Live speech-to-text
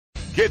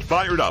Get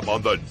fired up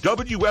on the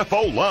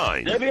WFO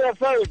line.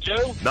 WFO,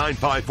 Joe.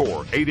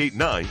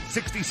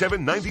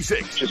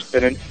 954-889-6796. Just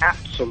been an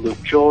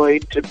absolute joy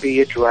to be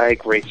a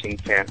drag racing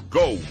fan.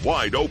 Go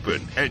wide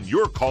open, and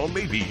your call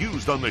may be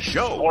used on the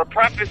show. Or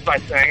preface by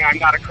saying I'm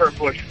not a Kurt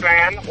Busch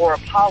fan or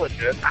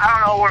apologist. I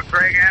don't know where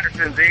Greg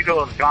Anderson's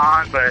ego is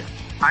gone, but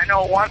I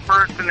know one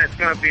person that's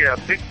going to be a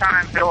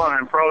big-time villain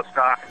in pro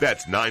stock.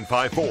 That's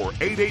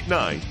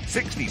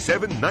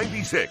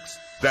 954-889-6796.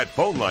 That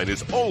phone line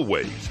is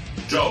always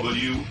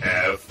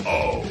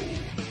WFO.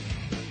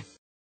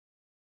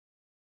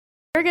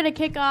 We're going to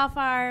kick off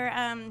our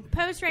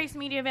post-race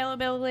media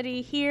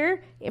availability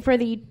here for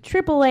the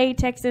AAA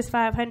Texas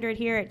 500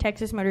 here at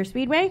Texas Motor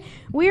Speedway.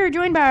 We are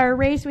joined by our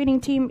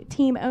race-winning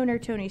team owner,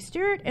 Tony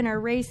Stewart, and our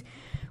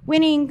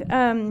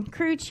race-winning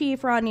crew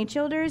chief, Rodney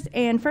Childers.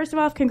 And first of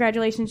all,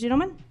 congratulations,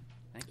 gentlemen,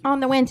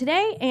 on the win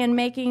today and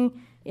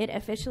making it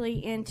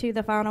officially into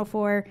the Final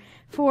Four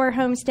for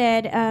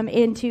Homestead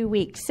in 2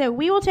 weeks. So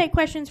we will take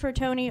questions for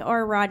Tony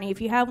or Rodney.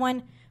 If you have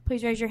one,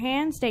 please raise your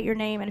hand, state your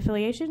name and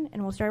affiliation,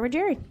 and we'll start with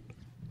Jerry.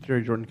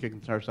 Jerry Jordan,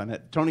 kicking tires on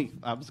that. Tony,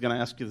 I was going to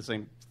ask you the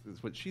same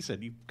as what she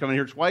said. You've come in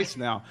here twice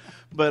now.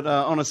 But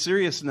on a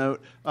serious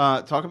note,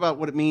 talk about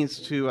what it means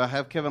to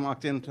have Kevin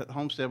locked in at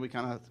Homestead. We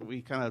kind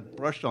of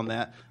brushed on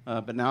that,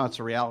 but now it's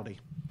a reality.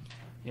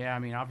 Yeah, I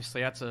mean,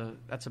 obviously that's a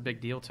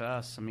big deal to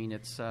us. I mean,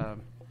 it's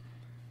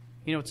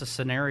it's a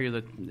scenario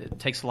that it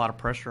takes a lot of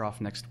pressure off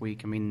next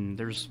week. I mean,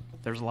 there's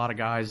a lot of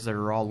guys that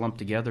are all lumped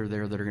together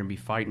there that are going to be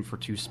fighting for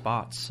 2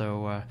 spots.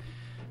 So,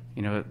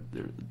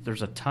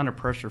 there's a ton of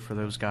pressure for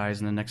those guys,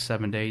 and the next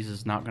 7 days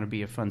is not going to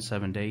be a fun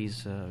 7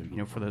 days,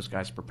 for those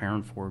guys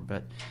preparing for it.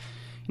 But,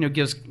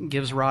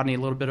 gives Rodney a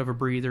little bit of a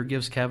breather,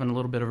 gives Kevin a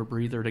little bit of a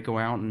breather to go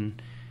out and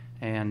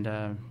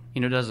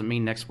doesn't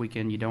mean next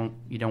weekend you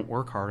don't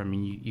work hard. I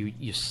mean,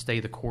 you stay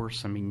the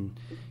course. I mean,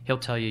 he'll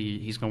tell you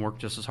he's going to work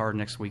just as hard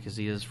next week as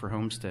he is for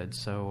Homestead.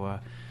 So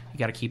you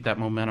got to keep that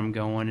momentum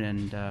going.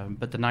 And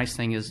but the nice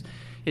thing is,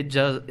 it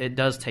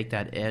does take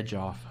that edge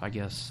off, I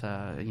guess.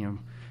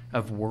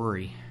 Of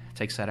worry. It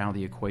takes that out of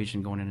the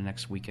equation going into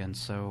next weekend.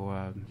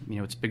 So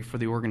it's big for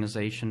the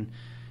organization.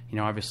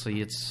 Obviously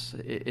it's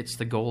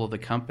the goal of the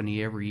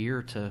company every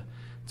year to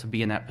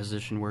be in that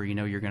position where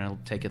you're going to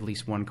take at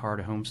least one car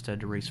to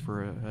Homestead to race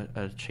for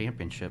a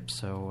championship.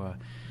 So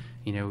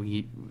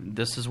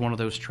this is one of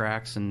those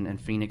tracks, and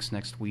Phoenix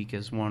next week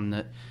is one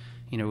that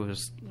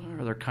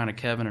they're kind of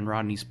Kevin and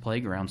Rodney's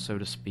playground, so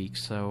to speak.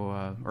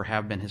 So or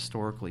have been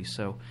historically.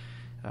 So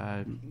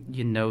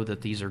that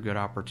these are good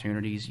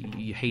opportunities.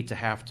 You hate to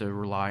have to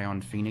rely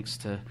on Phoenix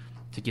to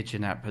get you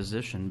in that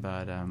position,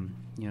 but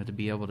to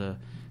be able to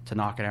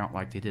knock it out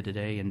like they did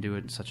today and do it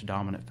in such a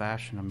dominant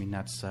fashion, I mean,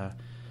 that's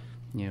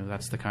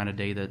that's the kind of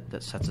day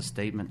that sets a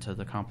statement to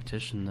the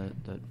competition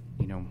that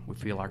we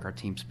feel like our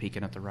team's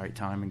peaking at the right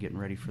time and getting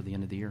ready for the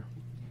end of the year.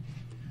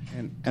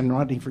 And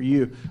Rodney, for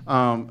you,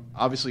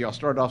 obviously y'all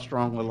started off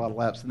strong with a lot of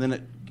laps, and then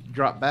it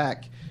dropped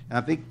back. And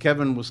I think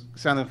Kevin was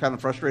sounding kind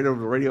of frustrated over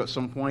the radio at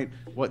some point.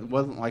 What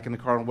wasn't like in the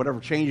car, and whatever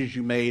changes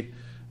you made,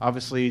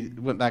 obviously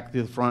went back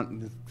to the front,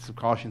 and some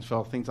cautions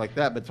fell, things like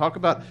that. But talk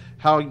about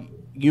how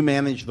you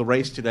managed the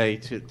race today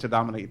to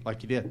dominate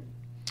like you did.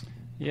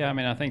 Yeah, I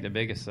mean, I think the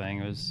biggest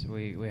thing was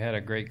we had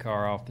a great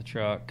car off the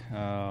truck.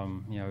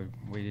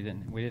 We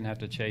didn't have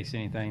to chase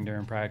anything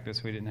during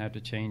practice. We didn't have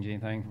to change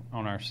anything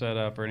on our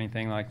setup or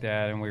anything like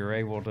that, and we were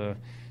able to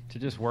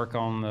just work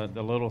on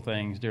the little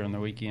things during the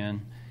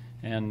weekend.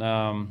 And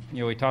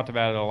we talked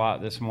about it a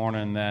lot this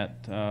morning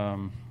that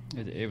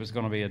it was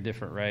going to be a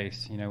different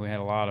race. We had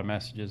a lot of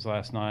messages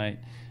last night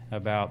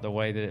about the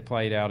way that it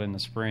played out in the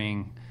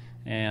spring,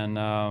 and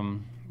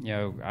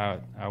I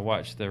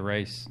watched the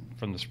race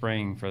from the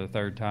spring for the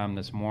 3rd time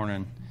this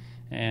morning,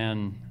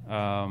 and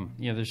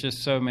there's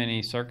just so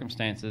many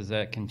circumstances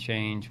that can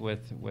change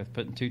with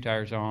putting 2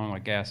 tires on,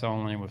 with gas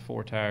only, with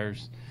 4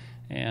 tires,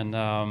 and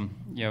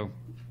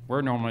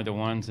we're normally the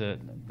ones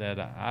that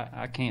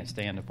I can't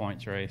stand the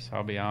points race.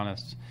 I'll be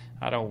honest.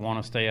 I don't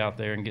want to stay out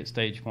there and get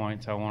stage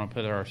points. I want to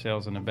put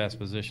ourselves in the best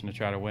position to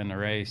try to win the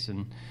race.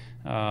 And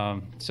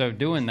so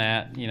doing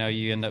that,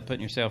 you end up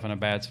putting yourself in a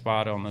bad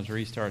spot on those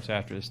restarts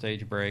after the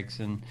stage breaks.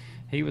 And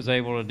he was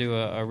able to do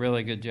a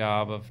really good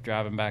job of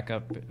driving back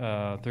up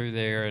through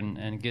there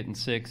and getting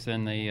 6th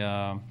in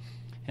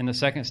the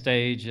second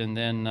stage. And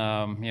then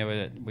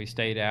we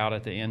stayed out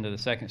at the end of the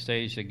second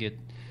stage to get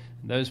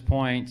those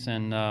points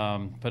and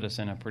put us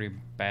in a pretty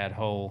bad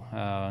hole.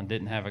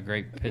 Didn't have a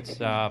great pit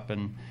stop,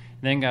 and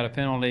then got a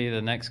penalty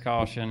the next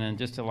caution, and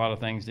just a lot of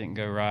things didn't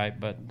go right.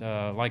 But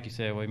like you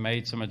said, we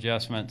made some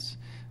adjustments,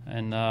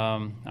 and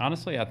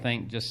honestly, I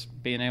think just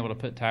being able to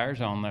put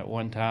tires on that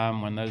one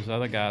time when those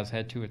other guys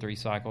had 2 or 3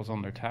 cycles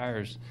on their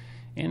tires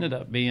ended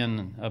up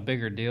being a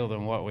bigger deal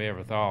than what we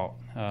ever thought.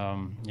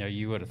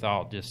 You would have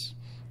thought just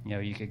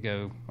you could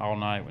go all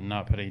night with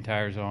not putting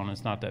tires on.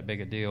 It's not that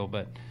big a deal,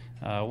 but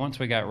once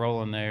we got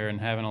rolling there and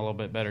having a little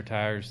bit better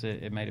tires,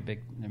 it made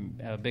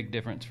a big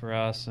difference for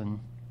us, and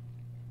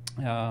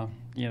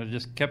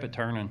just kept it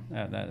turning.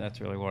 That's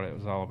really what it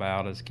was all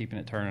about, is keeping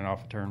it turning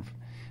off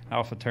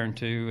off of turn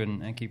 2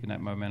 and keeping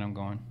that momentum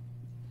going.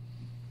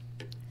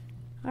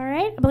 All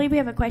right. I believe we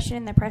have a question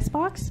in the press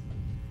box.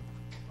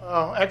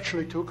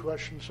 Actually, 2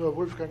 questions.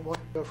 Wolfgang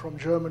Wonder from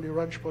Germany,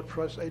 Rennsport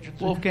Press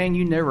Agency. Wolfgang,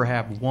 you never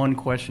have one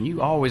question.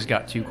 You always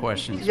got 2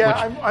 questions.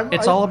 Yeah,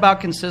 it's all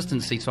about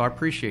consistency, so I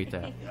appreciate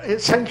that.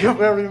 Thank you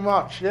very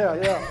much.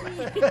 Yeah.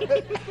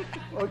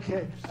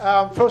 Okay.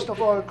 First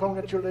of all,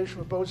 congratulations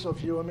to both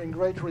of you. I mean,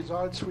 great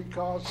results. 3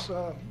 cars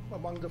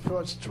among the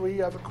first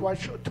 3. I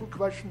have 2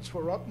 questions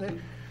for Rodney.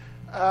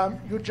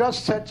 You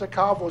just said the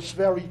car was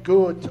very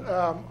good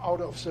out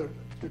of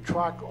the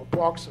truck or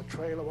box or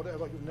trailer,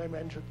 whatever you name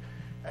it.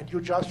 And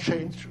you just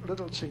changed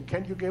little things.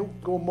 Can you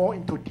go more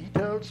into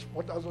details?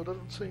 What are the little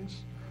things?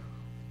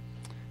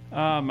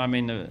 I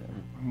mean,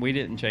 we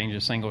didn't change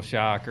a single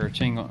shock or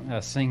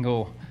a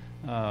single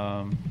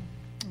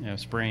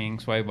spring,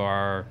 sway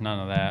bar, none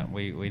of that.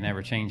 We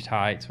never changed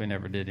heights. We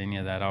never did any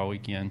of that all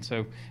weekend.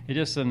 So it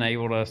just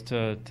enabled us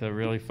to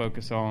really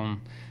focus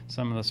on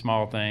some of the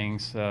small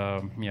things.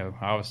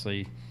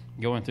 Obviously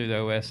going through the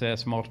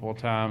OSS multiple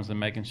times and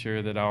making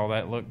sure that all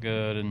that looked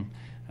good, and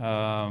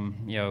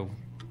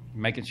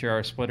making sure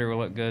our splitter will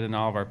look good in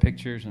all of our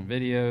pictures and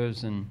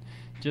videos, and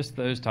just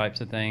those types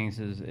of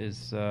things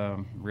is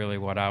really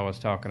what I was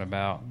talking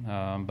about.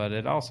 But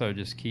it also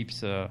just keeps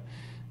the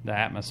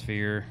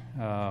atmosphere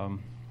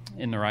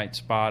in the right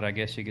spot, I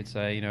guess you could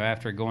say.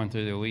 After going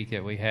through the week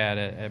that we had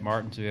at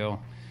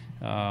Martinsville,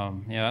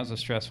 that was a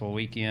stressful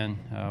weekend.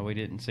 We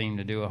didn't seem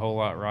to do a whole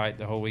lot right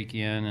the whole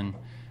weekend, and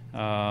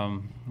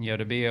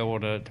to be able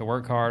to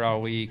work hard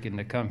all week and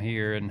to come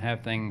here and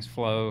have things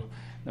flow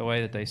the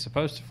way that they're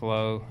supposed to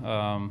flow,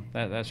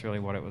 that's really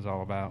what it was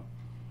all about.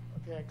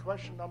 Okay,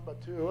 question number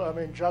 2. I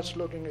mean, just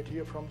looking at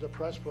here from the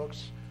press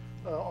box,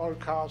 all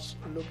cars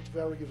looked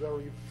very,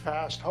 very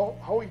fast.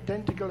 How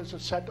identical is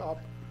the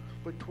setup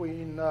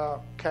between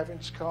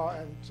Kevin's car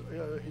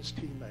and his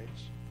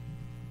teammates?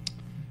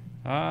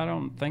 I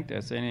don't think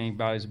that's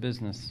anybody's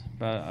business,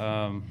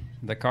 but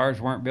the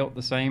cars weren't built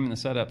the same and the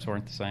setups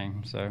weren't the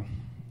same, so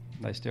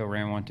they still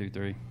ran 1, 2,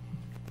 3.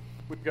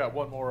 We've got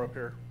one more up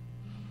here.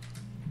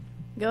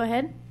 Go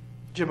ahead.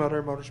 Jim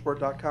Utter,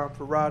 motorsport.com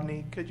for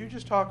Rodney. Could you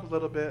just talk a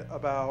little bit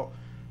about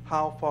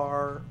how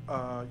far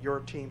your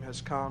team has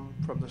come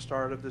from the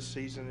start of this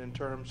season in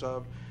terms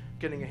of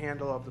getting a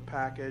handle of the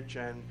package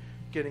and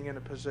getting in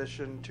a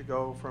position to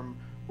go from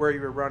where you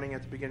were running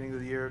at the beginning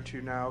of the year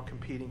to now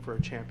competing for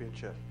a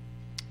championship?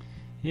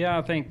 Yeah,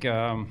 I think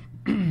I'll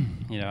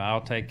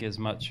take as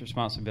much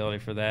responsibility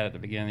for that at the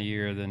beginning of the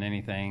year than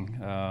anything.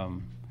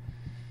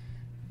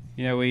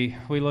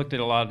 We looked at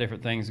a lot of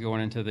different things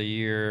going into the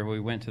year. We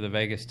went to the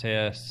Vegas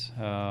tests,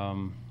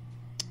 and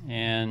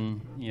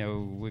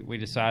we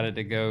decided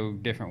to go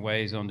different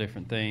ways on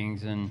different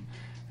things. And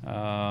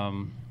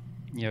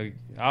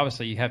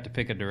obviously you have to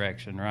pick a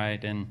direction,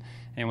 right? And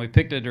we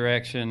picked a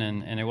direction,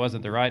 and it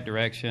wasn't the right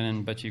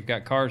direction. But you've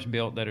got cars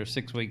built that are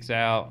 6 weeks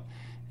out,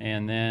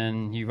 and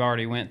then you've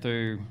already went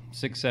through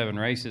 6, 7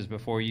 races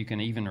before you can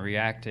even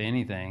react to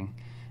anything.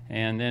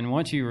 And then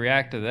once you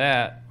react to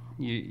that,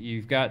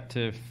 you've got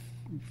to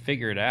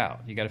figure it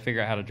out. You got to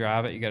figure out how to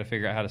drive it. You got to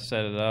figure out how to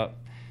set it up.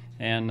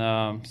 And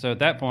so at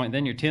that point,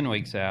 then you're 10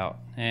 weeks out.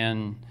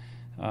 And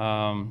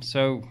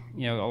so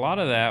a lot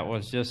of that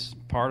was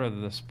just part of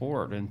the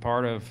sport and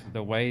part of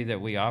the way that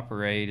we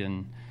operate.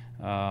 And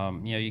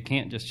you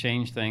can't just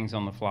change things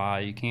on the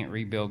fly. You can't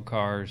rebuild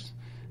cars.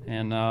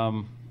 And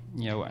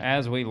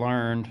as we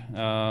learned,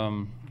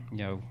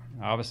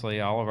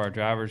 obviously all of our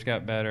drivers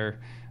got better.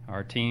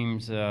 Our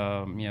teams, the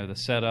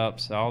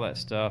setups, all that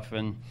stuff,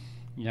 and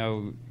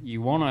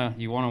you want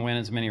to win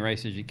as many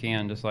races as you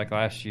can, just like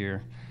last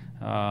year.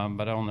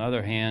 But on the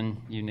other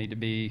hand, you need to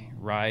be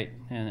right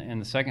in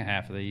the second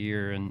half of the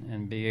year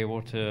and be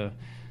able to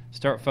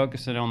start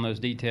focusing on those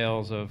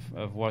details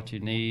of what you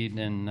need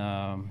and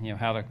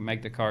how to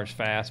make the cars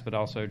fast, but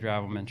also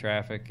drive them in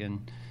traffic.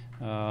 And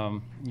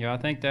I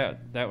think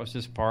that was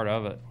just part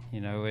of it.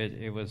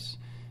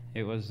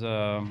 It was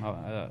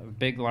a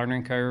big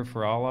learning curve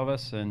for all of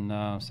us,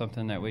 and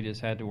something that we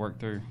just had to work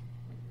through.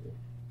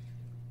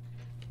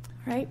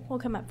 All right, we'll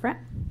come up front.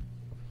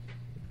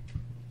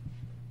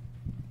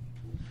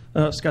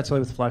 Scott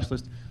Slade with the Flash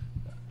List.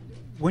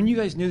 When you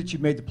guys knew that you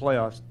made the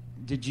playoffs,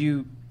 did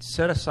you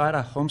set aside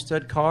a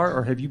Homestead car,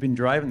 or have you been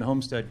driving the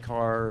Homestead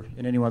car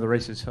in any one of the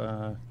races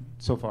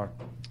so far?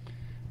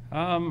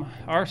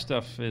 Our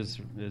stuff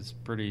is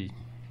pretty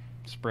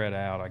spread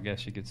out, I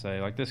guess you could say.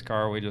 Like this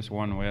car we just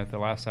won with, the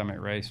last time it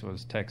raced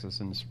was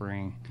Texas in the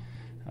spring.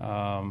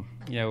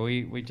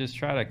 We just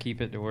try to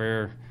keep it to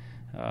where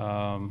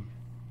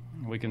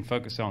we can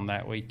focus on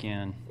that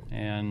weekend.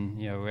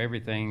 And,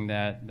 everything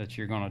that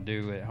you're going to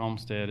do at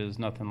Homestead is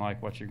nothing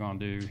like what you're going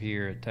to do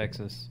here at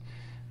Texas.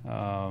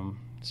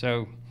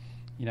 So,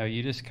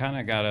 you just kind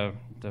of got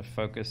to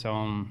focus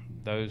on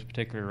those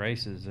particular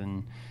races.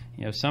 And,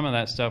 some of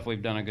that stuff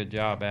we've done a good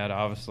job at,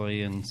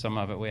 obviously, and some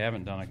of it we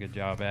haven't done a good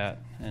job at.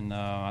 And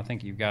I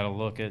think you've got to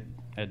look at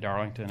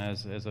Darlington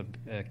as a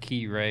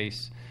key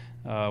race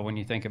when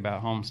you think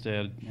about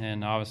Homestead.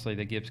 And obviously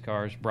the Gibbs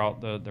cars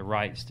brought the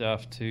right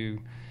stuff to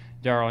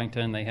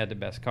Darlington. They had the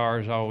best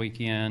cars all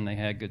weekend. They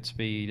had good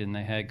speed and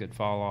they had good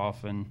fall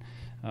off. And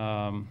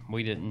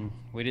we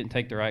didn't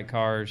take the right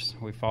cars.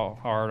 We fought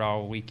hard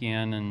all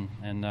weekend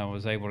and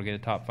was able to get a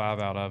top 5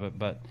 out of it.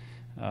 But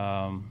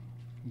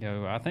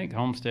I think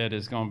Homestead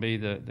is going to be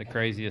the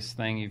craziest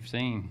thing you've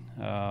seen.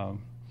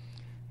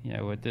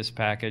 With this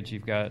package,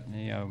 you've got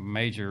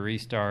major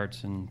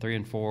restarts and 3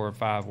 and 4 or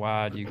 5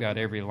 wide. You've got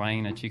every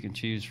lane that you can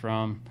choose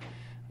from.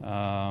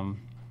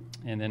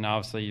 And then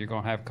obviously you're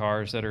going to have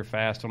cars that are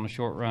fast on the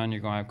short run.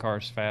 You're going to have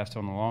cars fast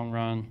on the long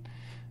run.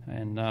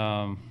 And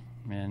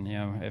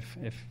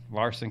if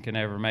Larson can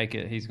ever make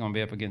it, he's going to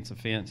be up against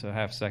the fence a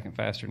half second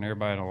faster than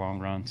everybody in the long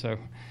run. So,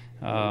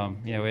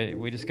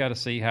 we just got to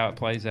see how it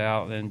plays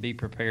out and be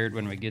prepared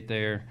when we get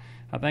there.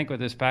 I think with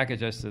this package,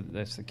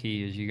 that's the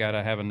key, is you got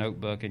to have a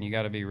notebook and you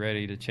got to be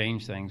ready to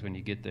change things when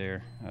you get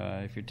there.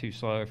 If you're too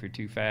slow, if you're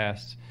too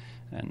fast,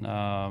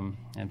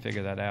 and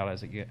figure that out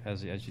as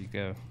you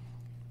go.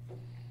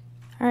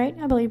 All right,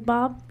 I believe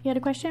Bob, you had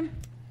a question?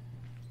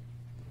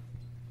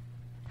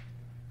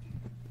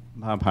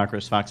 Bob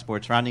Hawkers, Fox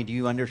Sports. Rodney, do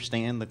you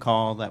understand the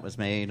call that was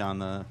made on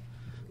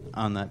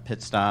that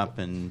pit stop,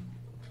 and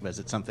was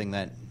it something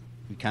that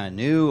we kind of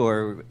knew,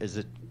 or is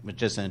it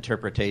just an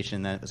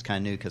interpretation that was kind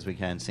of new because we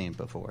hadn't seen it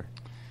before?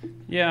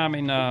 Yeah, I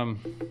mean,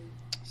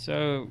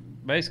 so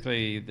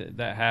basically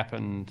that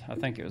happened, I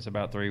think it was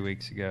about 3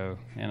 weeks ago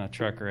in a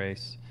truck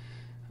race.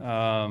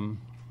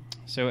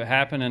 So it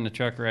happened in the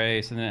truck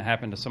race, and then it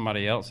happened to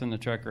somebody else in the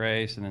truck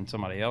race, and then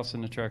somebody else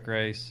in the truck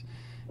race.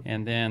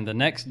 And then the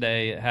next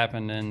day it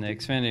happened in the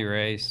Xfinity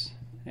race,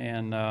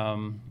 and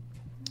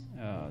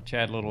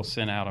Chad Little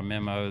sent out a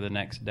memo the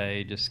next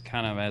day just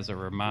kind of as a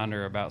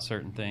reminder about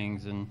certain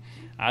things, and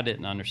I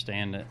didn't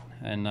understand it.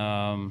 And,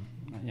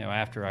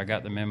 after I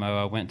got the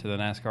memo, I went to the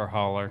NASCAR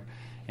hauler,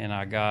 and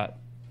I got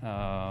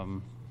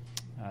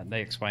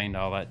they explained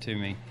all that to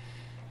me.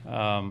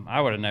 I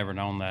would have never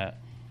known that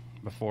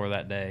before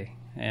that day.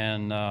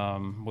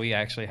 And we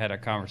actually had a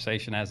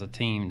conversation as a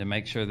team to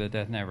make sure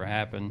that never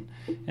happened.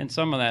 And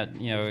some of that,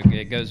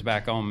 it goes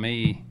back on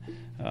me.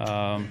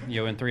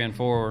 In 3 and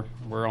 4,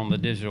 we're on the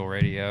digital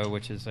radio,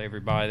 which is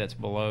everybody that's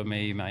below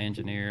me, my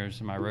engineers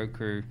and my road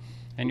crew.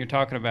 And you're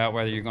talking about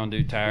whether you're going to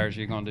do tires,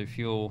 you're going to do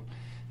fuel.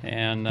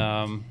 And,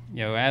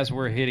 as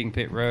we're hitting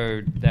pit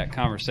road, that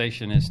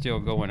conversation is still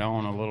going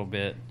on a little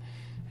bit.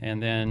 And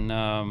then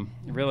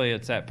really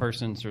it's that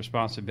person's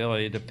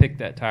responsibility to pick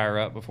that tire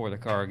up before the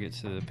car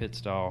gets to the pit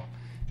stall,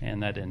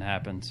 and that didn't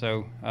happen.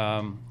 So,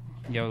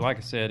 like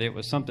I said, it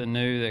was something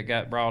new that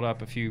got brought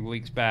up a few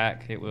weeks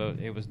back. It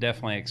was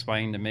definitely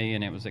explained to me,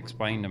 and it was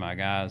explained to my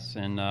guys.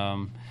 And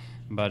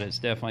but it's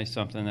definitely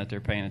something that they're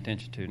paying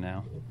attention to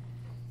now.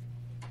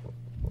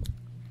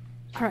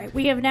 All right,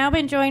 we have now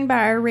been joined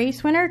by our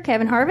race winner,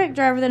 Kevin Harvick,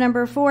 driver of the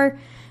number 4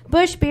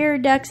 Busch Beer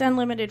Ducks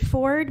Unlimited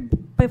Ford.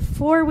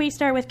 Before we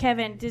start with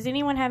Kevin, does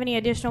anyone have any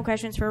additional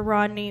questions for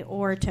Rodney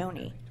or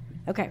Tony?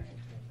 Okay,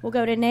 we'll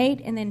go to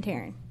Nate and then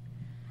Taryn.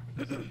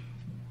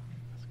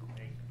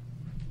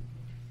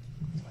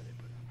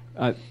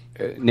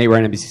 Nate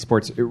Ryan, NBC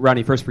Sports.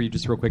 Rodney, first for you,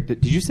 just real quick.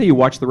 Did you say you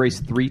watched the race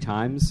 3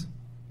 times?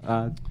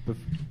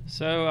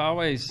 So I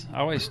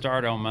always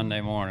start on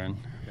Monday morning,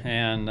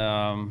 and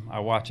I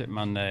watch it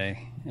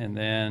Monday, and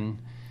then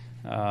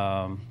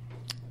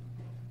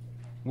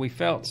we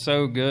felt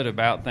so good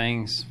about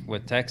things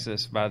with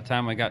Texas. By the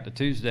time we got to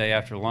Tuesday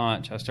after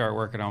lunch, I started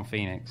working on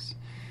Phoenix.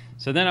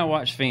 So then I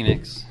watched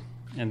Phoenix.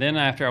 And then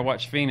after I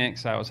watched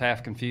Phoenix, I was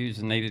half confused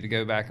and needed to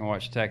go back and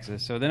watch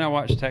Texas. So then I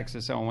watched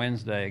Texas on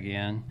Wednesday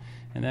again,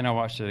 and then I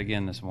watched it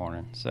again this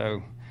morning.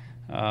 So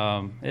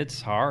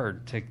it's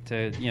hard to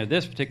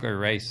this particular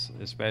race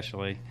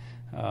especially.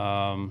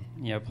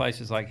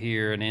 Places like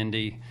here in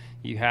Indy,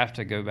 you have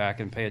to go back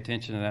and pay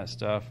attention to that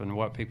stuff and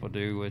what people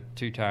do with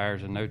 2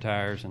 tires and no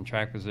tires and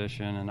track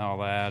position and all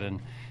that. And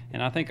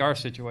I think our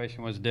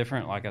situation was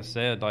different. Like I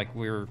said, like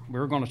we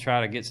were going to try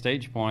to get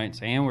stage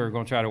points, and we were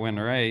going to try to win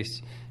the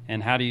race.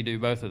 And how do you do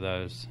both of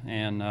those?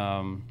 And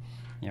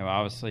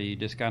obviously you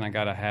just kind of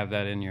got to have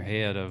that in your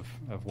head of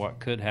what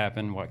could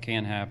happen, what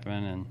can happen.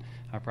 And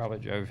I probably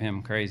drove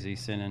him crazy,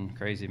 sending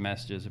crazy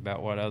messages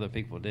about what other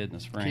people did in the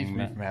spring. Keeps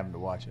me from having to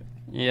watch it.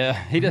 Yeah,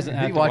 he doesn't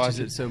have to watch it. He watches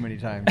it so many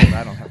times that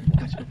I don't have to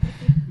watch it.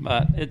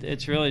 But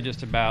it's really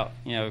just about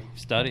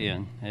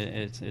studying.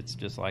 It's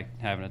just like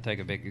having to take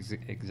a big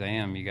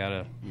exam. You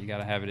gotta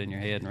have it in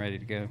your head and ready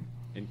to go.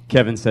 And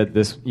Kevin said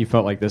this. You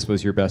felt like this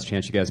was your best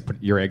chance. You guys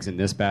put your eggs in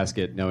this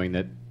basket, knowing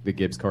that the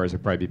Gibbs cars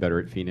would probably be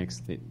better at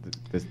Phoenix.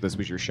 This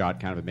was your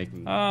shot, kind of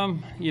making.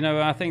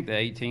 I think the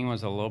 18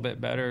 was a little bit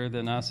better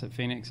than us at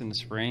Phoenix in the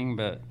spring,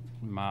 but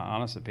my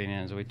honest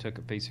opinion is we took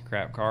a piece of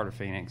crap car to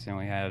Phoenix, and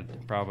we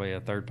had probably a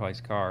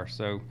third-place car.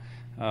 So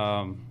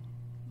I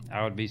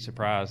would be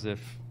surprised if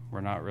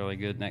we're not really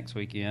good next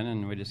weekend,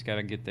 and we just got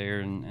to get there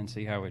and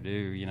see how we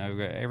do.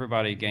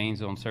 Everybody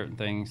gains on certain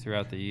things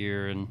throughout the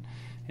year, and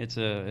it's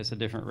a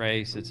different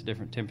race. It's a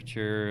different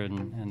temperature,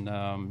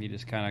 and you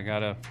just kind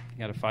of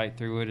gotta fight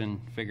through it and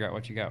figure out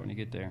what you got when you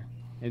get there.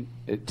 And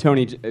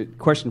Tony, a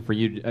question for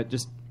you.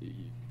 Just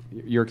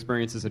your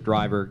experience as a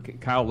driver.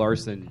 Kyle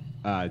Larson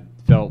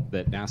felt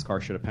that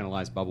NASCAR should have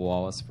penalized Bubba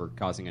Wallace for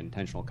causing an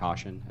intentional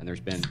caution, and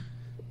there's been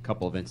a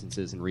couple of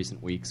instances in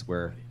recent weeks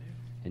where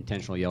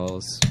intentional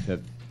yellows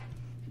have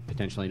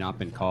potentially not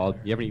been called.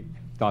 Do you have any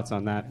thoughts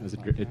on that? As a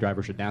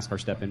driver, should NASCAR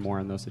step in more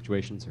in those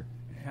situations? Or?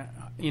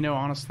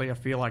 Honestly, I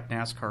feel like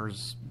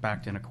NASCAR's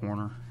backed in a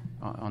corner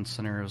on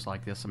scenarios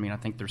like this. I mean, I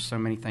think there's so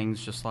many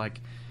things, just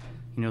like,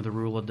 the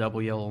rule of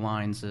double yellow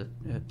lines at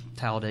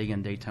Talladega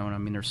and Daytona. I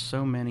mean, there's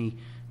so many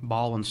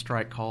ball and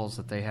strike calls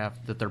that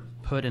they're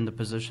put in the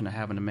position of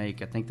having to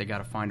make. I think they got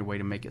to find a way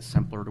to make it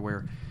simpler to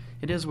where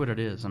it is what it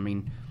is. I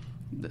mean,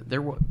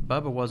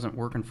 Bubba wasn't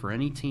working for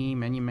any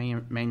team, any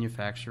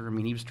manufacturer. I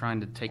mean, he was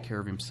trying to take care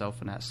of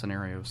himself in that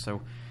scenario.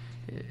 So,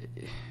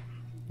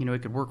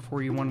 it could work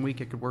for you one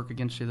week, it could work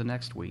against you the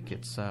next week.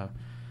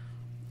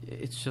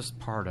 It's just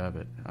part of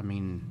it. I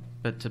mean,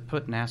 but to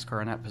put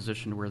NASCAR in that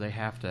position where they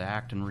have to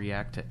act and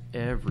react to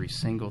every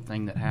single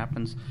thing that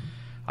happens,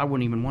 I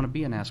wouldn't even want to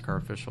be a NASCAR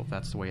official if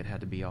that's the way it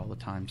had to be all the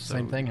time. So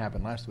same thing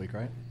happened last week,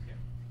 right?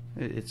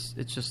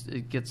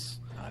 It gets.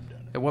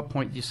 At what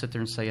point do you sit there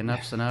and say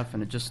enough's enough?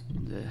 And it just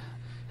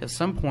at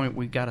some point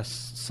we've got to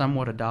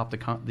somewhat adopt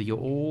the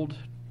old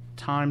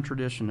time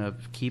tradition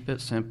of keep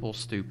it simple,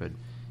 stupid.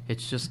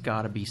 It's just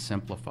got to be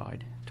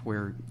simplified to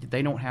where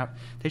they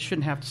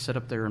shouldn't have to sit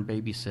up there and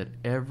babysit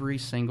every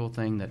single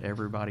thing that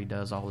everybody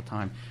does all the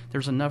time.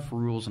 There's enough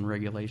rules and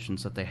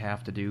regulations that they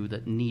have to do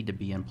that need to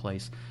be in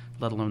place,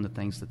 let alone the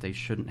things that they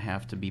shouldn't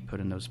have to be put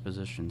in those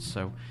positions.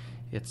 So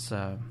it's,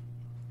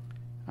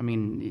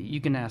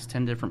 you can ask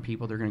 10 different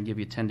people, they're going to give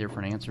you 10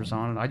 different answers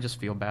on it. I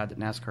just feel bad that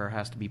NASCAR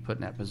has to be put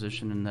in that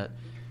position, and that,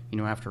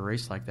 after a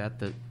race like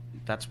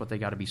that's what they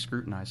got to be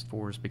scrutinized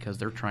for, is because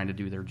they're trying to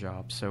do their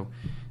job. So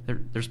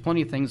there's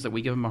plenty of things that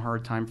we give them a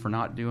hard time for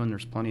not doing.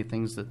 There's plenty of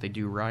things that they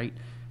do right,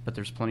 but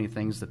there's plenty of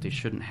things that they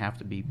shouldn't have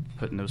to be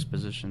put in those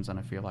positions, and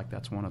I feel like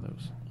that's one of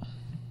those.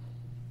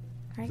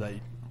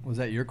 Right. Was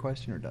that your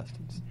question or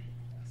Dustin's?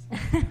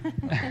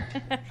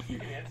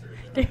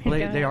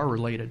 They are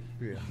related.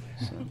 Yeah.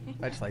 So,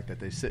 I just like that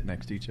they sit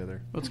next to each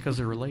other. Well, it's because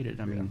they're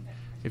related. I mean,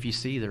 if you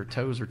see their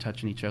toes are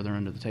touching each other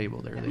under the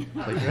table there, they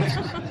play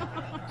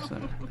so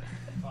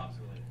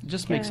it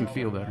just makes them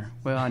feel better.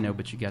 Well, I know,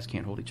 but you guys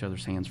can't hold each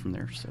other's hands from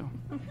there, so.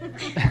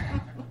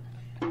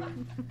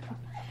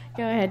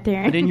 Go ahead,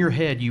 Darren. But in your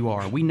head, you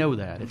are. We know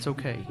that. It's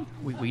okay.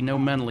 We know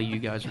mentally you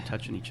guys are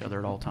touching each other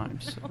at all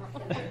times. So.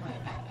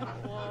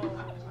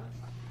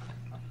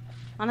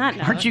 On that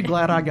note. Aren't you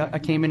glad I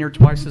came in here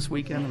twice this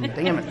weekend? I mean,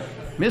 damn it.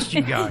 Missed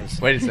you guys.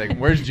 Wait a second.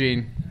 Where's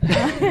Gene?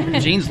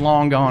 Gene's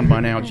long gone by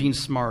now. Gene's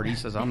smart. He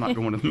says, I'm not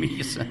going to the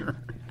media center.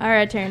 All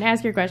right, Taryn,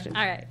 ask your question.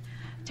 All right.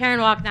 Taryn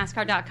Walk,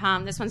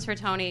 NASCAR.com. This one's for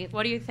Tony.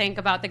 What do you think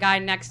about the guy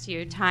next to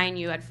you tying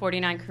you at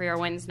 49 career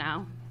wins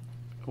now?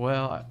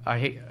 Well,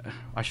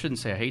 I shouldn't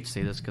say I hate to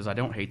say this, because I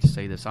don't hate to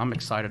say this. I'm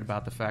excited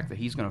about the fact that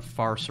he's going to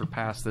far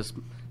surpass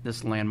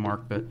this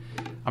landmark, but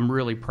I'm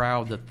really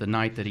proud that the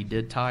night that he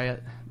did tie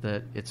it,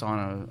 that it's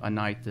on a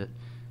night that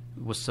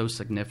was so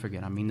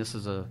significant. I mean, this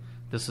is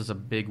a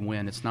big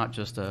win. It's not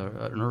just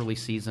an early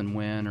season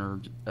win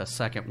or a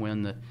second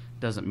win that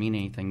doesn't mean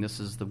anything. This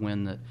is the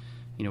win that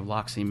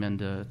locks him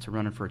into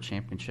running for a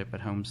championship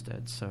at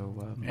Homestead.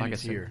 So, like I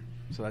said, here.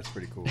 So that's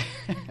pretty cool.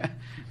 It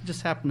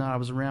just happened that I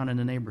was around in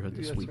the neighborhood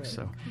this week. Right.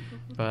 So,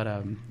 but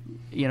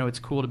it's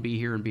cool to be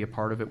here and be a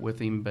part of it with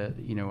him. But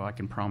I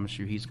can promise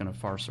you, he's going to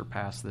far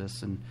surpass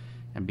this and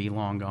be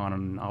long gone,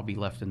 and I'll be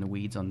left in the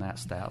weeds on that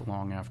stat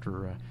long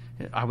after.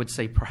 I would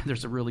say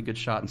there's a really good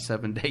shot in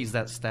 7 days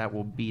that stat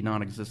will be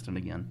non-existent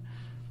again.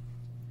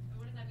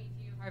 What does that mean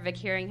to you, Harvick,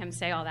 hearing him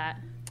say all that?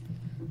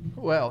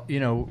 Well,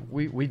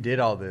 we did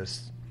all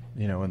this,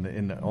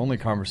 in the only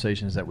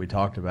conversations that we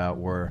talked about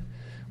were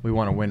we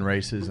want to win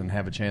races and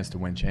have a chance to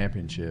win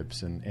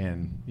championships,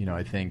 and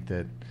I think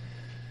that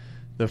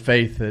the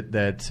faith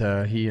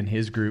that he and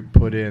his group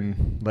put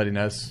in, letting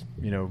us,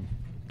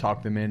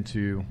 talk them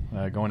into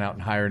going out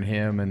and hiring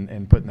him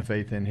and putting the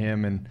faith in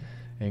him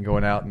and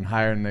going out and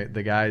hiring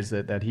the guys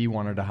that he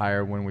wanted to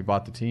hire when we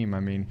bought the team.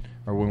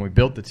 Or when we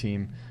built the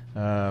team.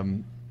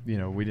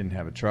 We didn't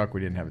have a truck,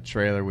 we didn't have a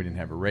trailer, we didn't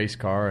have a race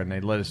car, and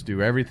they let us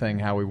do everything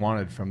how we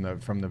wanted from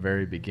the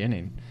very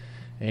beginning.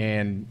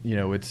 And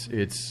it's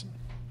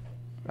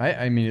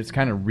it's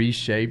kind of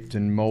reshaped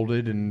and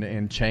molded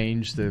and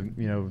changed the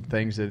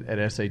things at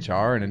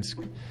SHR, and it's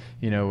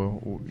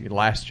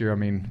last year.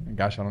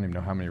 Gosh, I don't even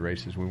know how many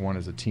races we won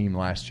as a team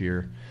last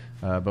year,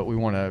 but we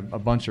won a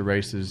bunch of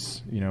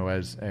races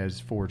as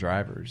 4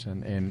 drivers,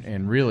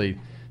 and really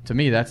to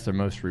me that's the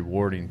most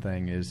rewarding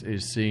thing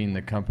is seeing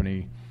the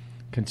company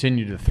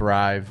continue to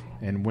thrive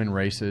and win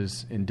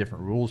races in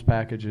different rules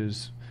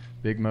packages,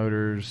 big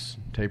motors,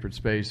 tapered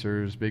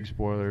spacers, big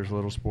spoilers,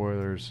 little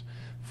spoilers,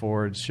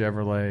 Fords,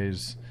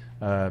 Chevrolets,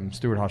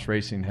 Stewart Haas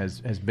Racing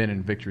has been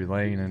in victory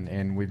lane,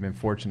 and we've been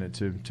fortunate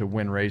to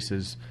win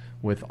races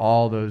with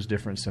all those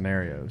different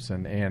scenarios.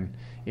 And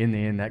in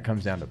the end, that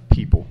comes down to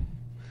people.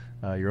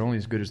 You're only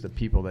as good as the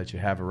people that you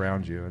have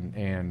around you.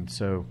 And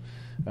so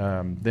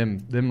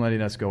them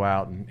letting us go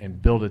out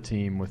and build a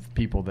team with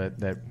people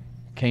that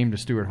came to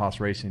Stewart Haas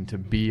Racing to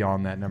be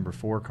on that number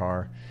 4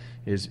 car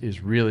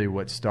is really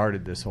what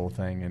started this whole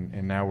thing.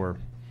 And now we're,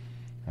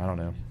 I don't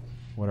know,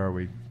 what are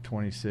we,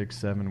 26,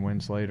 7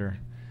 wins later,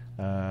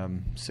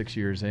 6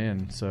 years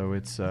in. So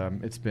it's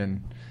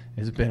been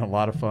a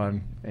lot of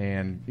fun.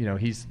 And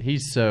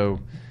he's so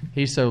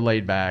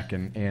laid back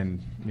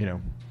and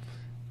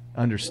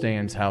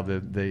understands how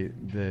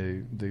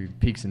the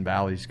peaks and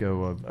valleys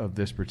go of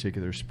this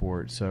particular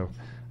sport. So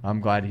I'm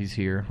glad he's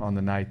here on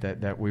the night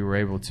that we were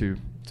able to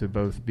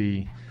both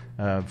be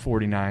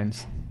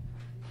 49s.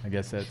 I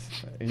guess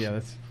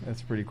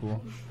that's pretty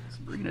cool.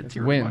 It's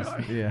wins,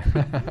 yeah.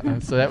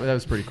 So that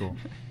was pretty cool.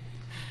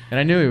 And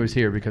I knew he was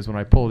here because when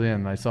I pulled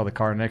in, I saw the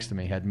car next to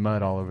me had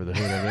mud all over the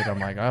hood of it. I'm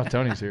like, oh,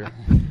 Tony's here.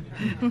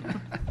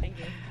 Thank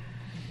you.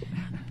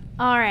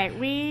 All right,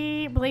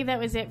 we believe that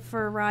was it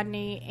for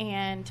Rodney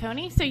and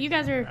Tony. So you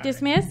guys are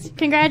dismissed.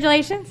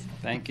 Congratulations.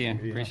 Thank you.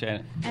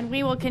 Appreciate it. And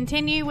we will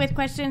continue with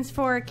questions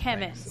for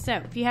Kevin. So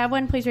if you have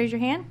one, please raise your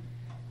hand.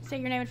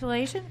 State your name and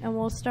affiliation, and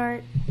we'll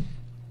start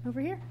over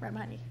here, right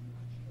behind you.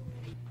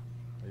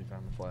 You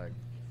found the flag.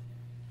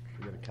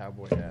 We got a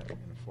cowboy hat and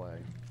a flag.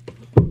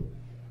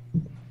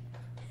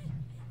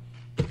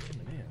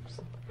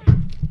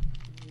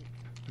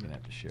 I'm gonna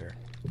have to share.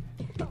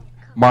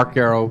 Mark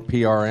Arrow,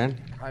 PRN.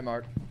 Hi,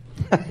 Mark.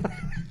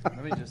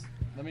 Let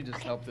me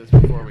just help this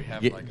before we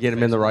have get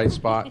him in the right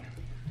spot.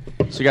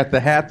 So you got the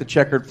hat, the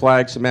checkered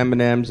flag, some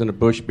M&Ms, and a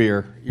Busch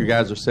beer. You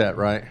guys are set,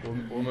 right?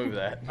 We'll move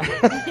that.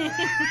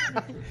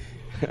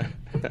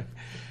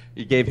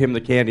 You gave him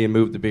the candy and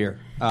moved the beer.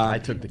 I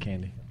took the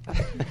candy.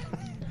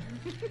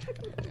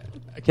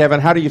 Kevin,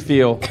 how do you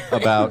feel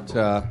about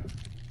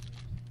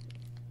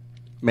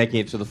making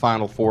it to the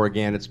Final Four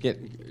again?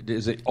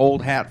 Is it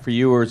old hat for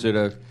you, or is it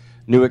a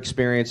new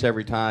experience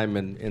every time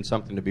and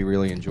something to be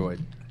really enjoyed?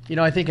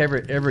 I think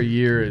every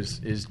year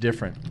is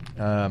different.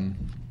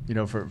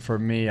 For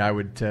me, I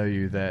would tell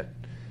you that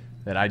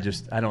I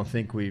don't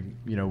think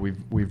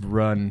we've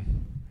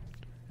run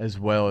as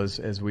well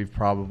as we've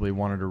probably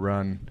wanted to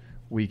run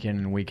week in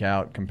and week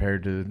out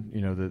compared to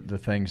the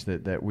things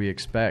that we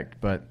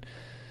expect. But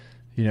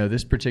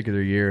this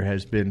particular year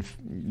has been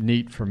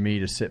neat for me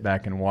to sit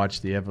back and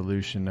watch the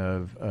evolution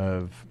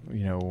of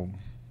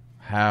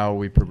how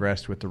we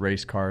progressed with the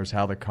race cars,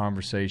 how the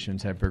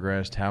conversations have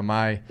progressed, how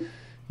my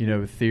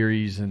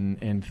theories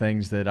and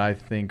things that I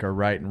think are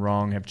right and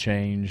wrong have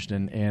changed,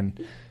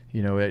 and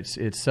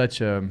it's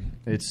such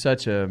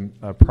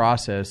a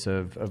process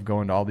of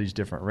going to all these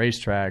different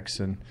racetracks,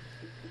 and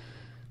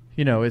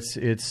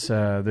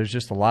there's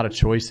just a lot of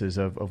choices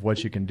of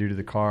what you can do to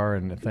the car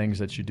and the things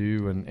that you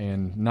do,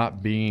 and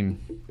not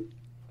being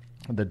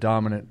the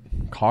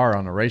dominant car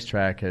on the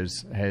racetrack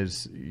has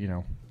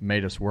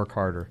made us work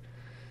harder.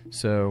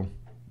 So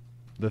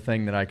the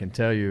thing that I can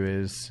tell you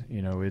is,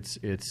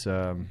 it's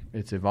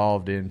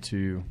evolved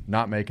into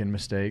not making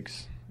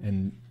mistakes.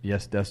 And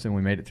yes, Dustin,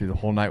 we made it through the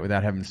whole night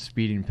without having a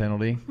speeding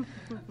penalty,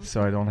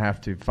 so I don't have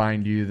to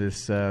find you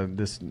this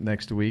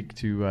next week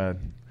to.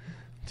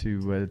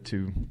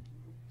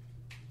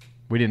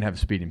 We didn't have a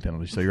speeding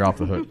penalty, so you're off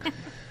the hook.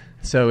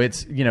 So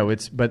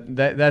but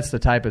that's the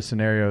type of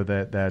scenario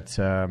that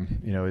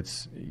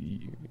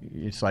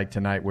it's like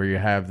tonight where you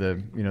have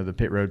the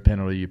pit road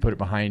penalty, you put it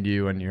behind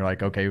you, and you're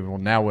like, okay, well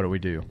now what do we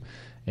do?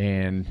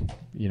 And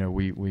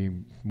we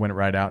went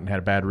right out and had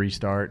a bad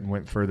restart and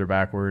went further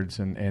backwards,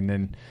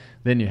 and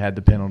then you had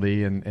the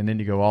penalty, and then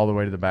you go all the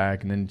way to the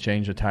back and then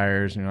change the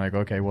tires, and you're like,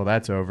 okay, well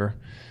that's over.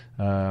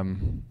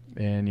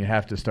 And you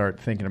have to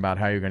start thinking about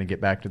how you're going to get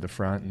back to the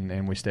front,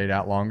 and we stayed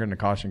out longer, and the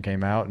caution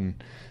came out,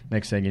 and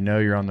next thing you know,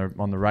 you're on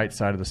the right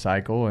side of the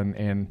cycle,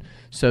 and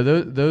so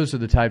those are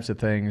the types of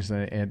things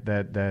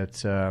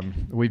that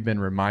we've been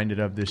reminded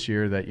of this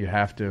year, that you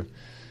have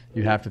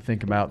to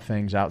think about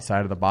things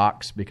outside of the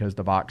box, because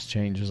the box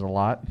changes a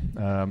lot.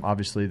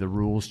 Obviously, the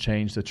rules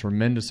changed a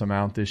tremendous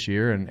amount this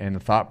year, and the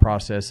thought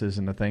processes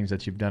and the things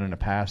that you've done in the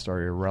past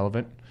are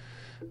irrelevant.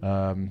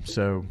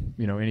 So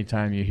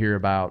anytime you hear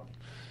about,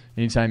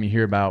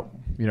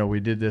 we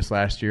did this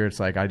last year, it's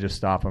like I just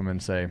stop them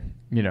and say,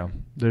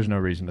 there's no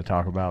reason to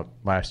talk about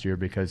last year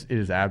because it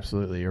is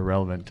absolutely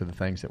irrelevant to the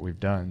things that we've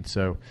done.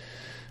 So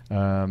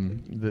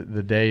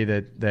the day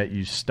that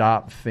you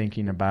stop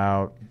thinking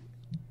about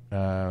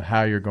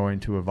how you're going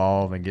to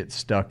evolve and get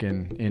stuck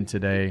in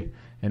today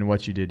and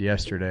what you did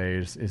yesterday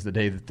is the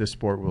day that this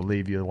sport will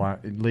leave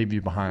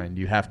you behind.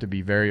 You have to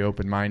be very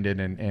open-minded,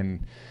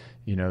 and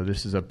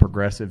this is a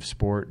progressive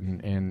sport,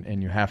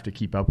 and you have to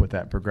keep up with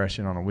that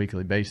progression on a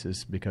weekly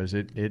basis because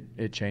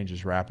it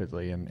changes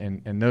rapidly.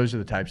 And those are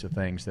the types of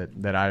things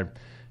that I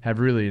have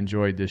really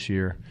enjoyed this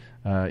year.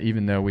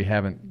 Even though we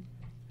haven't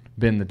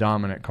been the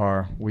dominant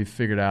car, we've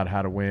figured out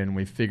how to win.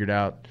 We've figured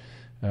out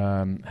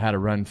how to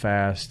run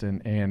fast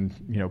and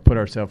put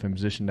ourselves in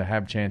position to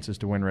have chances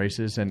to win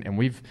races, and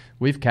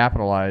we've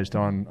capitalized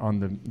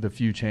on the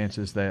few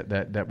chances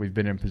that we've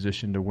been in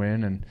position to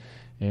win,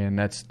 and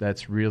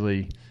that's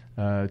really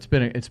it's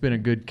been a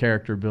good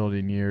character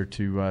building year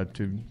to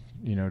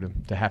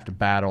have to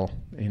battle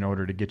in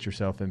order to get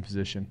yourself in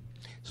position.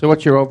 So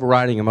what's your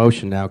overriding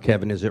emotion now,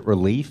 Kevin? Is it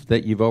relief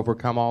that you've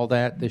overcome all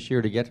that this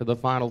year to get to the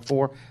Final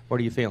Four? What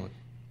are you feeling?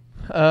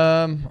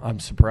 I'm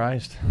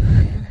surprised.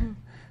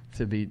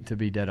 To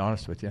be dead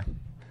honest with you,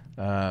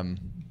 I'm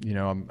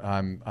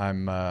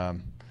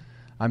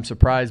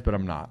surprised, but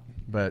I'm not.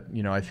 But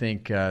I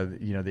think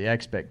the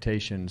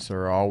expectations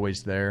are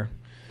always there.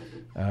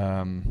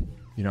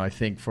 I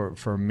think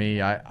for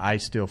me, I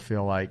still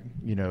feel like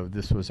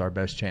this was our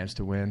best chance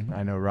to win.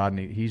 I know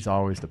Rodney; he's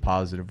always the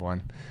positive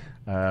one.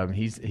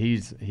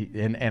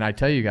 And I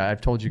tell you guys,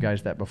 I've told you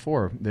guys that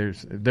before.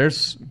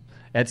 There's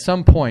at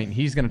some point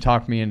he's going to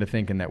talk me into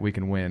thinking that we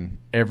can win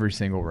every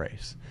single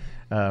race.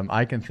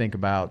 I can think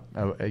about,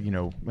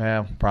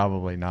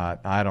 probably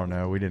not. I don't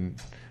know. We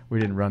didn't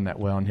run that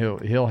well, and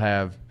he'll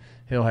have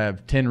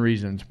 10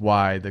 reasons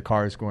why the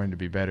car is going to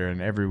be better.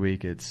 And every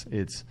week it's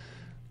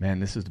man,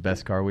 this is the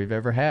best car we've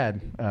ever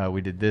had.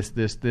 We did this,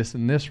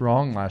 and this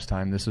wrong last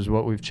time. This is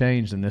what we've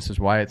changed, and this is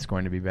why it's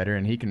going to be better.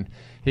 And he can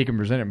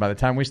present it. By the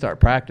time we start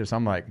practice,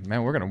 I'm like,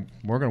 man, we're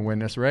gonna win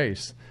this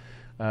race.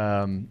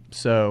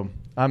 So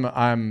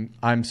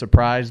I'm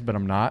surprised, but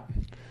I'm not.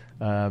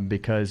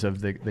 Because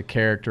of the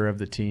character of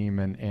the team,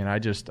 and I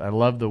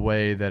love the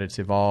way that it's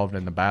evolved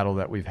and the battle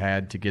that we've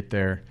had to get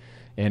there,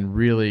 and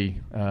really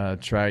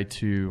try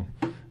to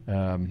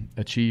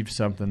achieve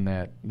something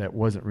that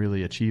wasn't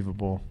really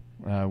achievable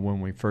when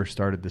we first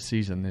started the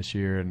season this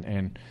year,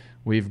 and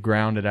we've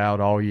ground it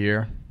out all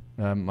year.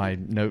 My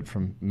note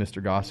from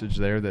Mr. Gossage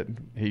there that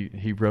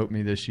he wrote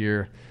me this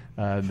year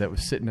that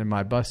was sitting in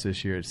my bus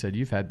this year. It said,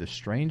 "You've had the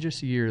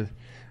strangest year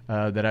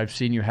that I've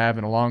seen you have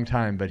in a long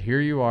time, but here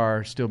you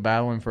are still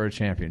battling for a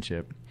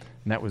championship."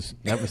 And that was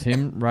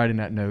him writing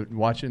that note,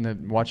 watching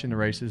the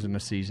races in the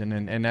season,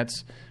 and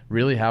that's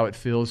really how it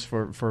feels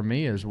for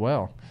me as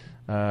well.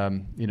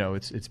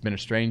 It's been a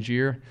strange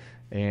year,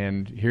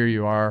 and here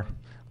you are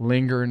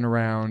lingering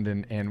around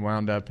and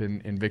wound up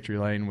in victory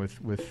lane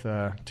with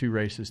 2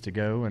 races to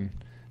go, and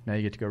now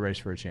you get to go race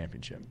for a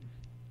championship.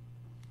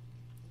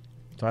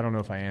 So I don't know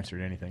if I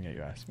answered anything that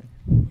you asked me.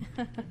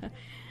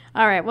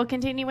 All right, we'll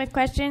continue with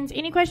questions.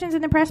 Any questions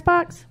in the press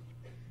box?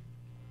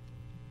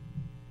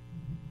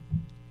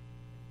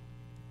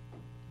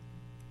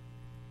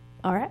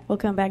 All right, we'll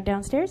come back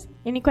downstairs.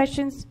 Any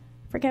questions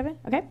for Kevin?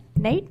 Okay,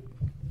 Nate?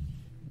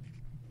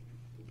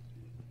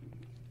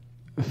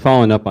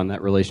 Following up on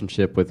that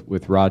relationship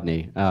with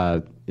Rodney,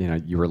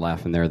 you were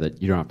laughing there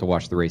that you don't have to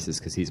watch the races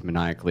because he's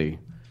maniacally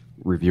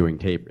reviewing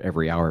tape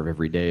every hour of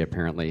every day,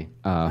 apparently.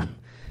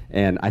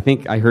 And I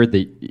think I heard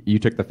that you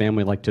took the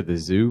family to the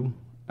zoo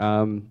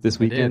this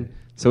weekend. Did.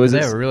 So they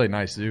have a really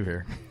nice zoo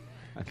here.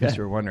 In case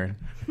you were wondering.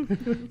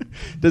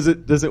 Does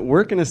it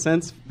work in a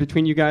sense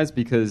between you guys,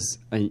 because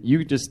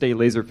you just stay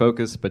laser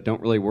focused but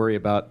don't really worry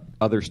about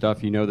other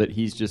stuff? You know that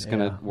he's just going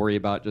to worry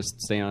about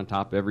just staying on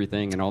top of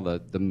everything and all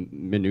the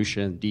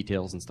minutia and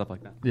details and stuff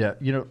like that. Yeah,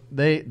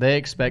 they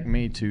expect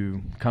me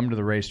to come to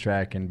the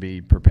racetrack and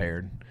be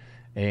prepared.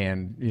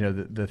 And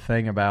the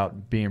thing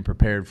about being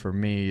prepared for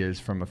me is,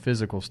 from a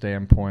physical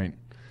standpoint,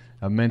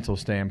 a mental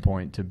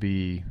standpoint, to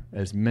be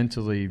as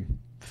mentally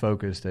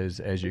focused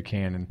as you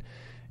can,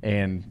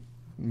 and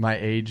my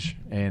age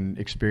and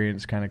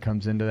experience kind of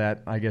comes into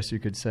that, I guess you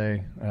could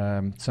say,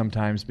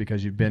 sometimes,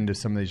 because you've been to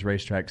some of these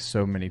racetracks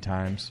so many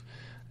times,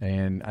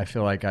 and I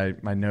feel like I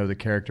know the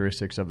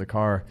characteristics of the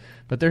car.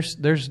 But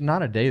there's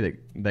not a day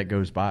that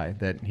goes by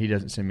that he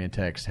doesn't send me a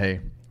text, "Hey,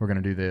 we're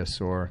going to do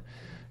this," or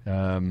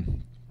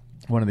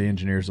one of the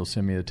engineers will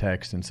send me a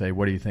text and say,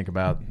 "What do you think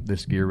about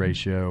this gear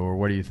ratio?" or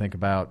 "What do you think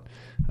about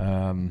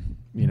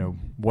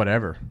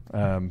whatever."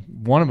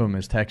 One of them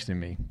is texting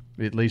me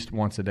at least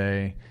once a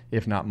day,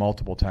 if not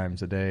multiple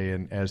times a day,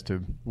 and as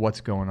to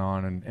what's going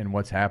on and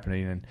what's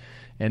happening,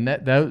 and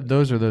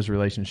those are those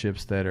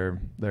relationships that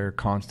are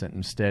constant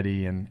and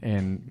steady, and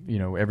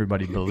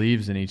everybody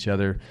believes in each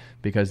other,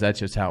 because that's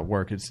just how it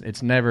works.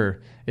 It's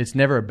never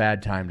a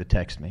bad time to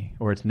text me,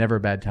 or it's never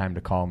a bad time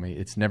to call me.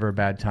 It's never a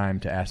bad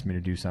time to ask me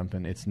to do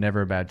something. It's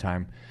never a bad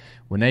time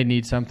when they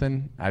need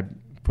something. I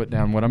put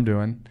down what I'm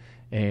doing,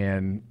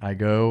 and I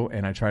go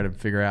and I try to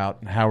figure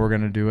out how we're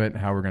going to do it,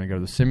 how we're going to go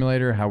to the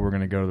simulator, how we're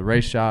going to go to the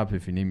race shop.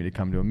 If you need me to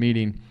come to a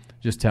meeting,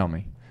 just tell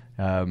me.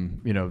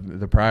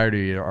 The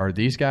priority are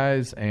these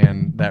guys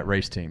and that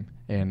race team,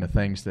 and the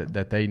things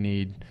that they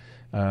need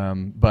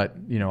But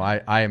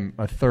I am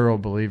a thorough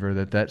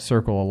believer that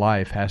circle of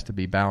life has to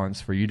be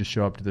balanced for you to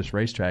show up to this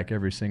racetrack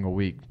every single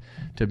week,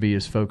 to be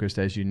as focused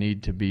as you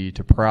need to be,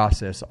 to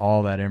process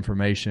all that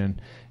information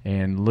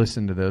and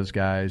listen to those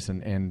guys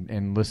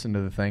and listen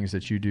to the things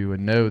that you do,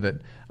 and know that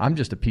I'm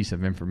just a piece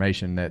of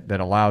information that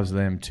allows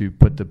them to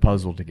put the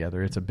puzzle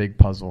together. It's a big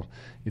puzzle.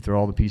 You throw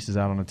all the pieces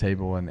out on the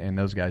table, and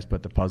those guys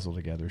put the puzzle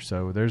together.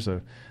 So there's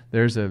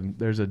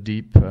a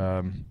deep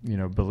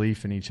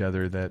belief in each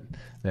other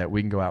that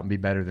we can go out and be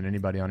better than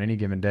anybody on any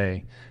given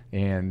day.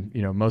 And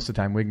most of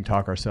the time we can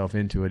talk ourselves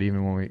into it,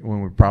 even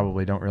when we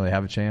probably don't really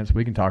have a chance.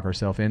 We can talk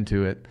ourselves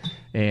into it,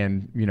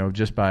 and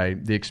just by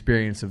the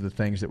experience of the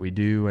things that we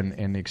do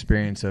and the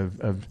experience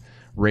of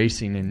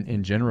racing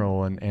in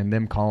general, and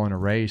them calling a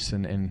race,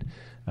 and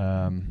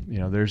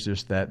there's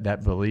just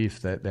that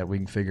belief that we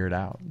can figure it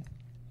out.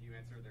 Do you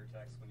answer their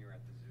texts when you're at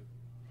the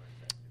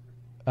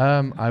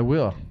zoo? I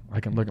will. I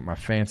can look at my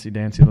fancy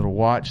dancy little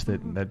watch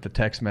that the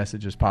text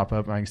messages pop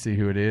up, and I can see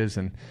who it is.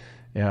 And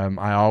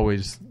I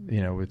always,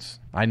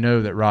 I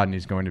know that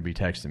Rodney's going to be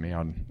texting me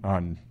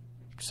on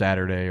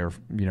Saturday or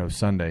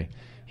Sunday.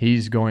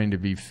 He's going to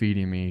be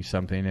feeding me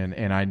something,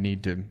 and I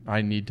need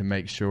to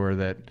make sure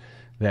that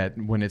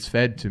when it's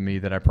fed to me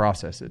that I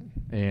process it.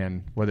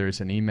 And whether it's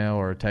an email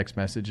or text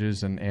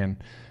messages, and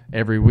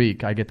every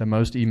week I get the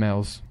most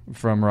emails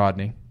from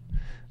Rodney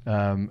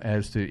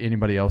as to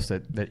anybody else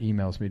that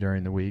emails me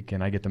during the week,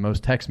 and I get the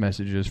most text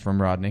messages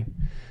from Rodney,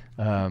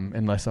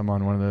 unless I'm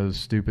on one of those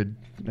stupid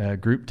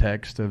group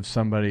texts of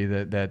somebody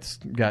that's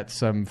got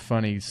some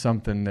funny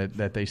something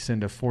that they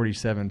send to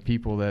 47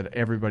 people that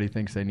everybody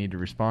thinks they need to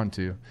respond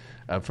to.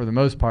 For the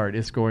most part,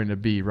 it's going to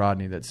be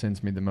Rodney that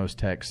sends me the most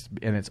texts,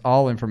 and it's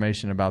all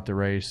information about the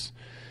race.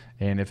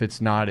 And if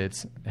it's not,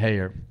 it's, hey,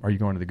 are you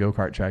going to the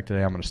go-kart track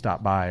today? I'm going to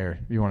stop by. Or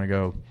you want to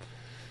go,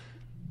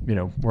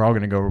 we're all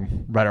going to go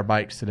ride our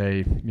bikes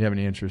today. You have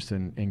any interest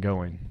in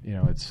going?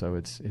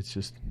 It's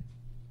just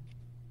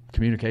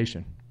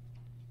communication.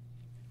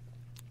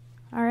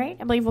 All right,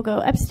 I believe we'll go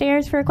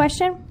upstairs for a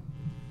question.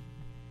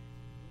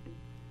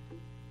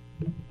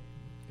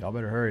 Y'all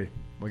better hurry.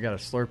 We got a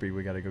Slurpee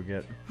we got to go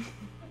get.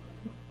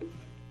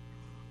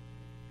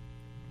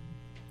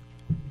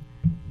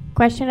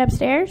 Question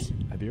upstairs.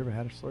 Have you ever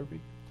had a Slurpee?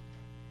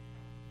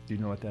 Do you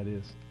know what that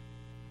is?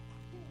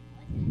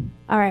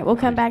 All right, we'll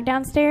come back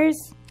downstairs.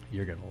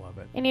 You're going to love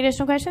it. Any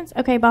additional questions?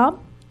 Okay,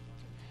 Bob.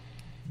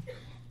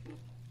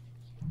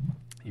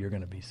 You're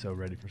going to be so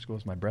ready for school.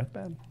 Is my breath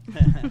bad?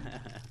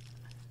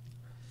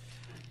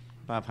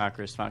 Bob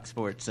Hockhurst, Fox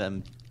Sports.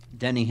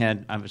 Denny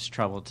had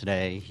trouble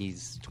today.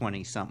 He's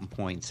 20-something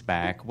points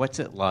back. What's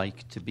it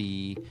like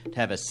to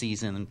have a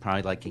season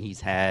probably like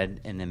he's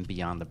had, and then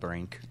be on the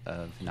brink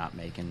of not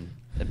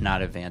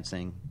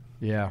advancing?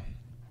 Yeah.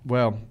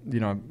 Well,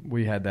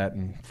 we had that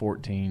in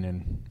 14,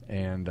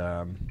 and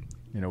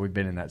we've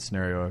been in that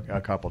scenario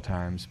a couple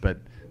times. But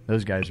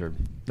those guys are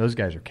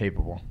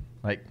capable.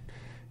 Like,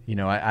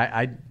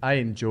 I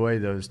enjoy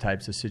those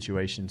types of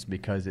situations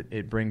because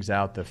it brings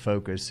out the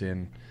focus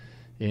in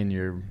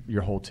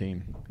your whole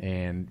team.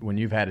 And when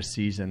you've had a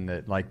season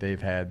that like they've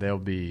had, they'll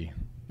be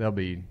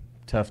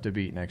tough to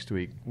beat next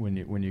week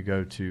when you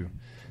go to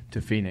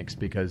Phoenix,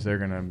 because they're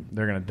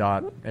gonna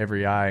dot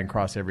every I and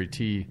cross every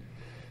T,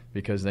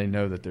 because they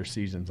know that their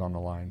season's on the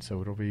line. So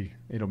it'll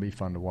be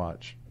fun to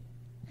watch.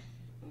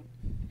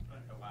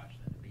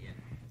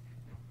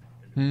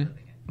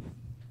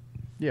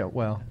 Yeah,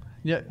 well,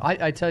 yeah,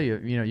 I tell you,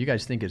 you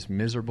guys think it's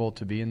miserable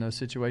to be in those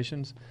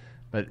situations,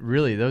 but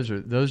really those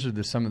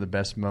are some of the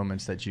best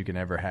moments that you can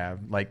ever have.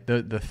 Like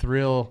the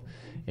thrill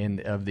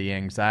of the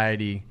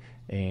anxiety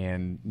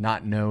and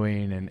not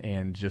knowing,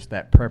 and just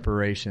that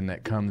preparation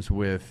that comes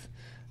with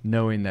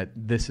knowing that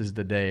this is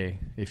the day.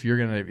 If you're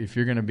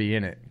gonna be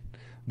in it,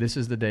 this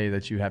is the day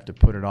that you have to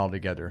put it all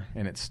together.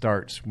 And it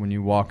starts when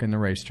you walk in the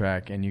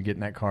racetrack and you get in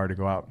that car to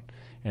go out.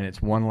 And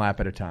it's one lap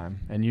at a time,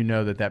 and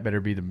that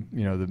better be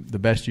the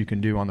best you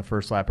can do on the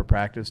first lap of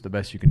practice, the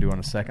best you can do on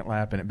the second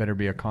lap, and it better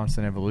be a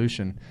constant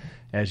evolution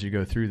as you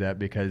go through that,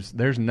 because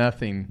there's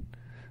nothing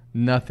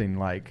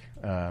like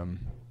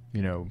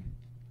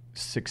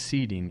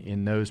succeeding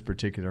in those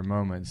particular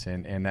moments,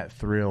 and that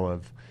thrill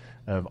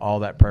of all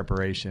that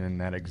preparation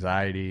and that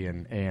anxiety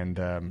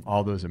and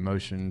all those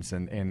emotions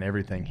and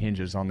everything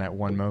hinges on that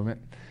one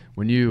moment.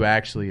 When you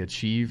actually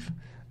achieve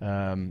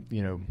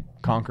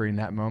conquering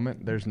that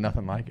moment, there's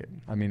nothing like it.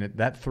 I mean,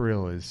 that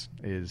thrill is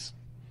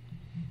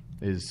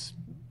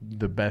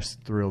the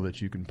best thrill that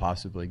you can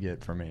possibly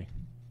get for me.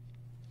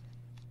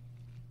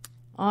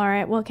 All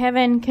right. Well,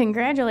 Kevin,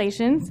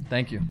 congratulations.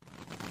 Thank you.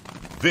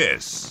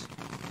 This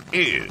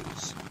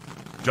is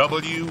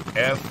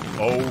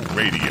WFO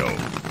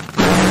Radio.